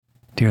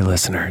Dear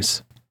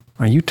listeners,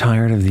 are you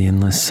tired of the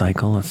endless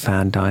cycle of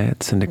fad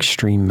diets and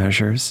extreme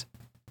measures?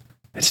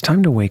 It's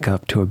time to wake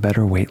up to a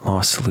better weight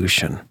loss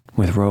solution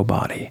with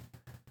Rowbody.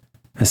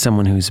 As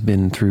someone who's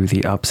been through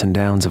the ups and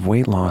downs of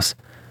weight loss,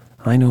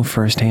 I know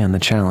firsthand the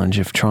challenge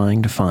of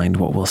trying to find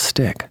what will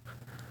stick.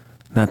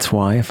 That's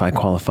why if I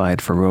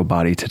qualified for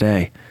Rowbody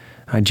today,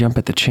 I'd jump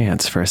at the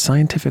chance for a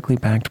scientifically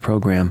backed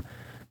program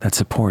that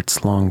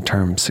supports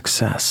long-term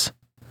success.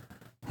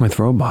 With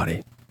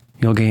Rowbody,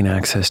 you'll gain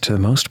access to the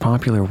most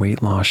popular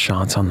weight loss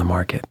shots on the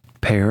market,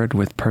 paired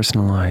with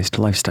personalized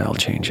lifestyle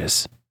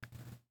changes.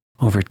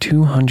 Over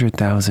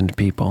 200,000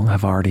 people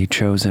have already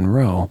chosen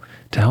Row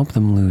to help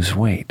them lose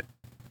weight.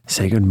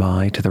 Say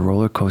goodbye to the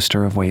roller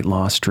coaster of weight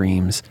loss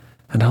dreams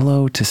and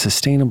hello to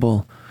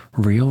sustainable,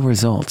 real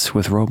results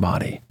with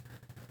Rowbody.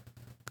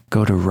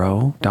 Go to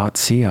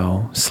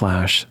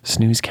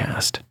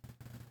row.co/snoozecast.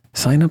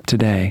 Sign up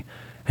today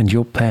and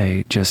you'll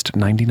pay just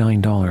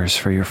 $99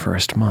 for your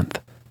first month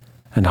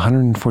and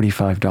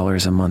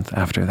 $145 a month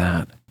after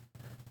that.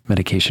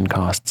 Medication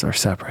costs are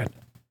separate.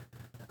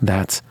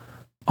 That's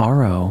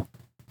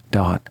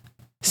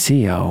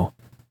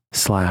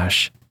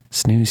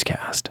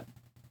ro.co/snoozecast.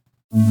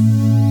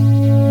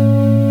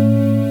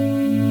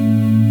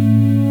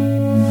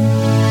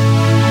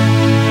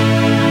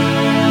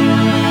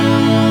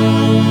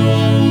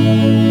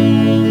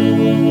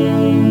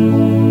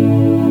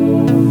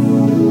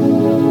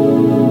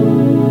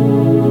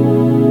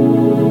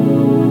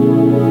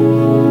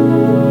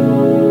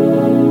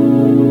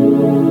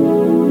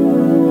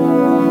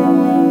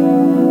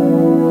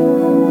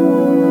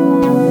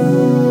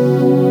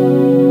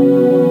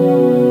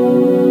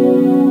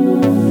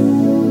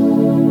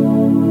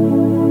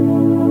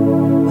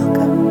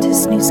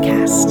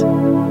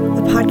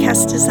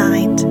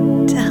 Designed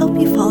to help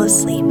you fall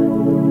asleep.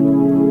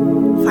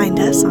 Find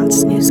us on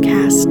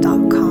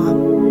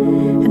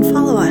snoozecast.com and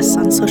follow us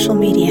on social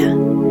media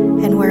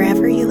and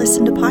wherever you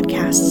listen to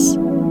podcasts.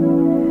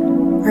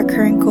 Our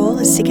current goal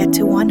is to get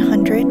to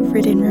 100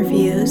 written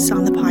reviews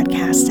on the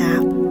podcast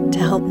app to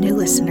help new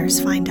listeners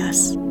find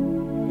us.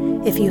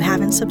 If you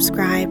haven't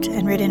subscribed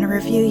and written a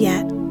review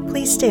yet,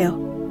 please do.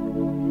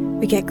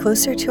 We get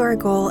closer to our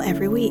goal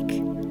every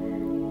week.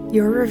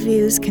 Your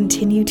reviews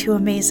continue to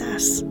amaze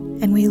us,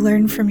 and we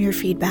learn from your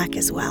feedback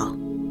as well.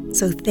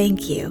 So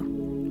thank you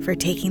for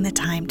taking the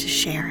time to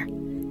share.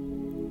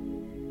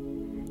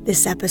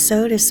 This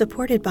episode is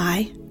supported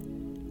by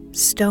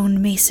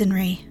Stone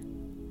Masonry.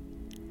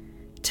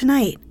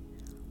 Tonight,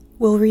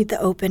 we'll read the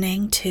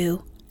opening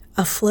to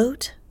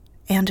Afloat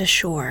and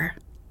Ashore,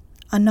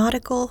 a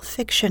nautical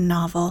fiction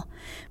novel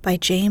by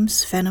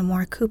James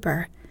Fenimore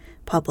Cooper,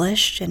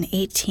 published in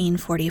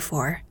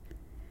 1844.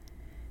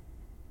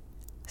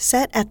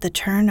 Set at the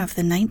turn of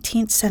the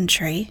 19th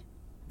century,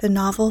 the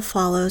novel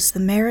follows the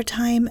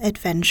maritime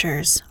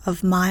adventures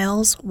of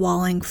Miles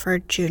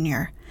Wallingford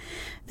Jr.,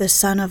 the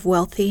son of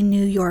wealthy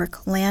New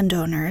York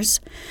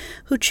landowners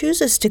who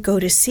chooses to go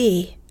to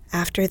sea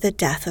after the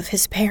death of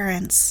his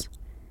parents.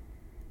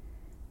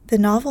 The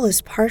novel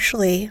is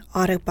partially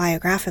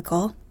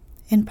autobiographical,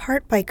 in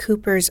part by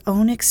Cooper's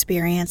own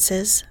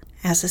experiences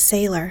as a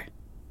sailor.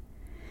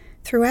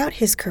 Throughout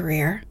his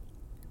career,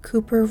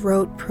 Cooper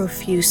wrote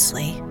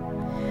profusely,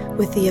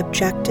 with the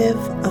objective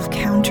of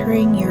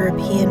countering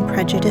European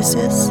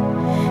prejudices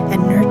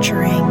and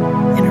nurturing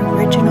an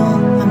original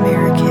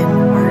American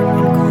art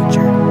and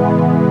culture.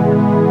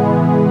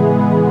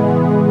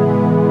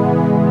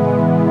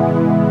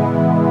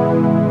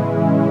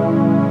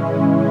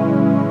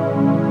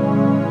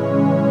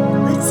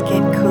 Let's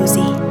get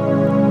cozy.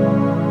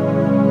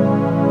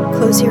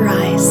 Close your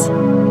eyes.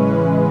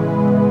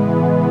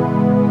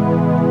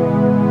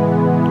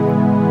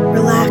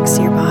 Relax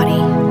your body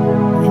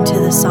into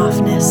the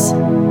softness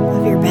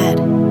of your bed.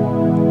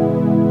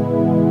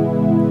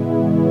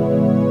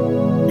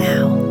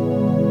 Now,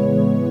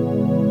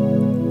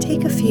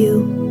 take a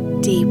few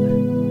deep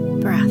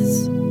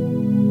breaths.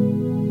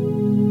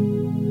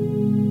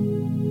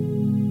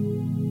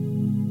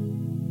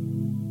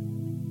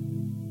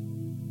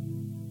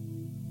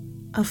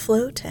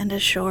 Afloat and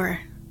Ashore,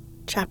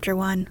 Chapter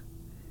 1.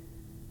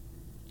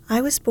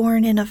 I was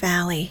born in a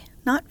valley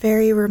not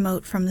very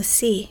remote from the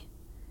sea.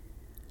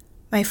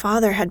 My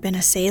father had been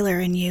a sailor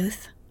in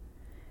youth,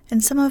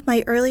 and some of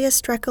my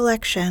earliest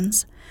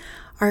recollections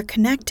are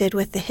connected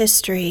with the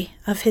history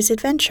of his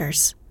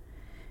adventures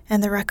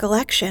and the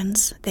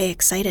recollections they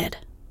excited.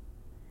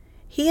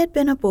 He had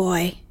been a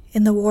boy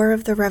in the War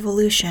of the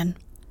Revolution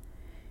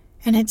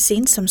and had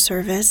seen some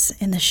service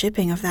in the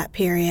shipping of that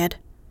period.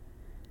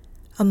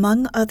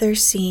 Among other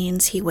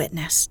scenes he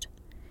witnessed,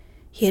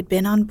 he had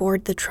been on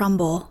board the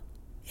Trumbull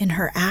in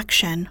her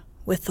action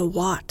with the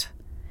Watt,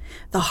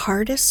 the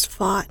hardest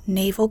fought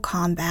naval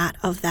combat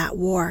of that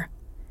war,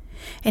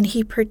 and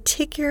he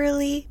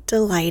particularly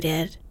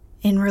delighted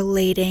in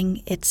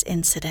relating its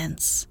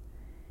incidents.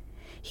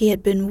 He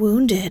had been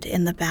wounded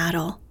in the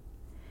battle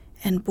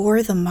and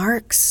bore the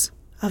marks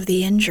of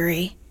the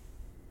injury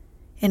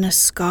in a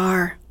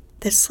scar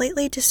that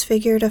slightly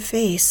disfigured a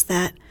face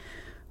that,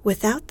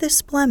 without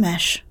this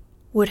blemish,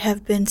 would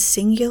have been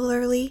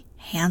singularly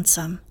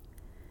handsome.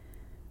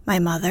 My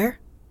mother,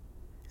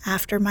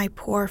 after my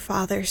poor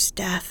father's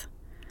death,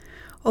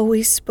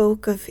 always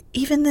spoke of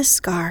even this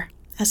scar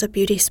as a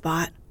beauty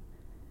spot.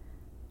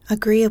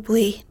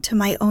 Agreeably to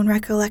my own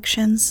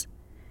recollections,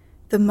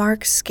 the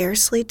mark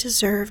scarcely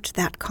deserved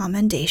that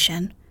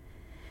commendation,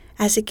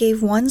 as it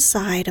gave one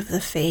side of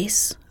the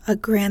face a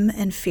grim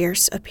and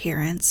fierce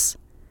appearance,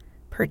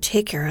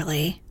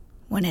 particularly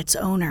when its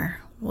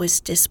owner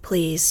was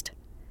displeased.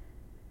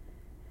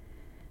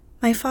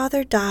 My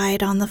father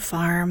died on the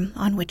farm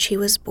on which he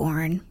was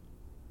born,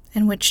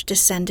 and which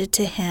descended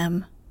to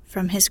him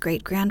from his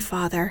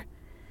great-grandfather,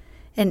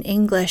 an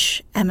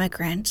English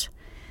emigrant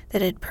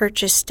that had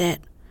purchased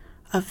it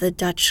of the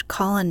Dutch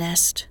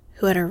colonist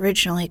who had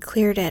originally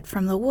cleared it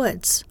from the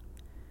woods.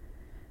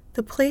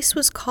 The place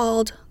was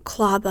called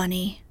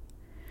Clawbunny,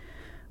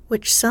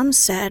 which some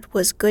said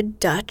was good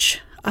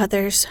Dutch,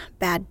 others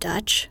bad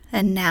Dutch,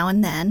 and now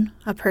and then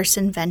a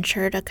person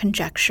ventured a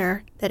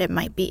conjecture that it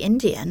might be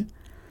Indian.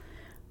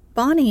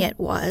 Bonny it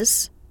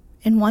was,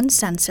 in one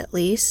sense at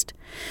least,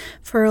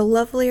 for a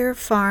lovelier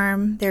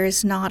farm there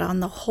is not on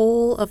the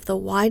whole of the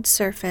wide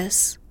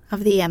surface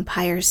of the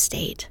Empire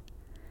State.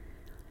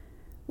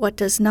 What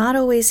does not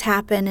always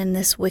happen in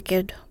this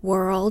wicked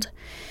world,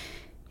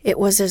 it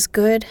was as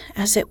good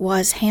as it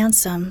was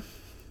handsome.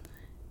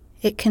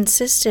 It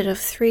consisted of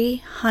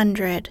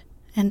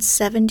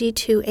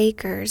 372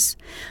 acres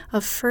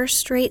of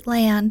first-rate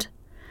land,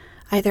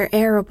 either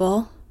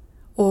arable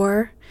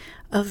or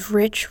of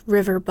rich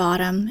river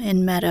bottom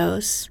in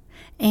meadows,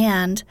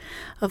 and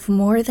of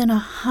more than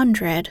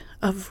 100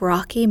 of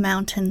rocky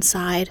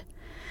mountainside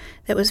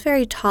that was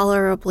very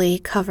tolerably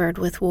covered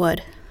with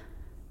wood.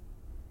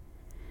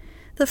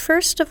 The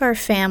first of our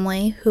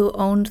family who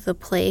owned the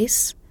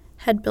place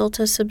had built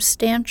a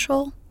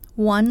substantial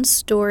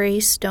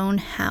one-story stone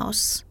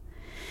house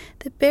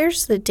that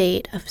bears the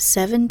date of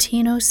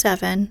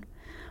 1707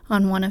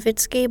 on one of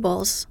its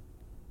gables,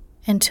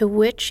 and to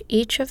which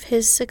each of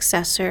his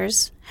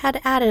successors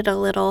had added a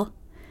little,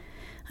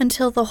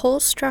 until the whole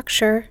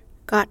structure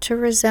got to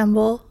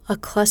resemble a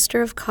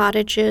cluster of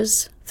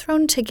cottages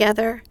thrown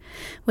together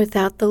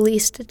without the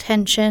least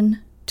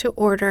attention to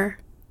order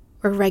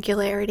or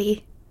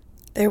regularity.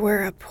 There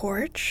were a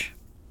porch,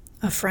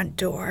 a front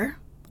door,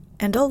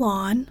 and a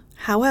lawn,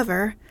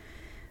 however,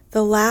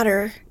 the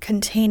latter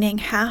containing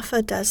 6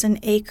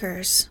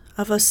 acres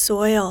of a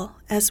soil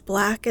as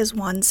black as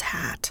one's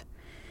hat,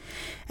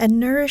 and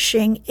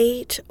nourishing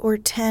 8 or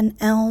 10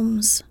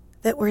 elms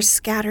that were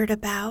scattered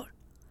about,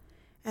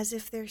 as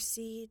if their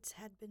seeds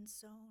had been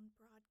sown.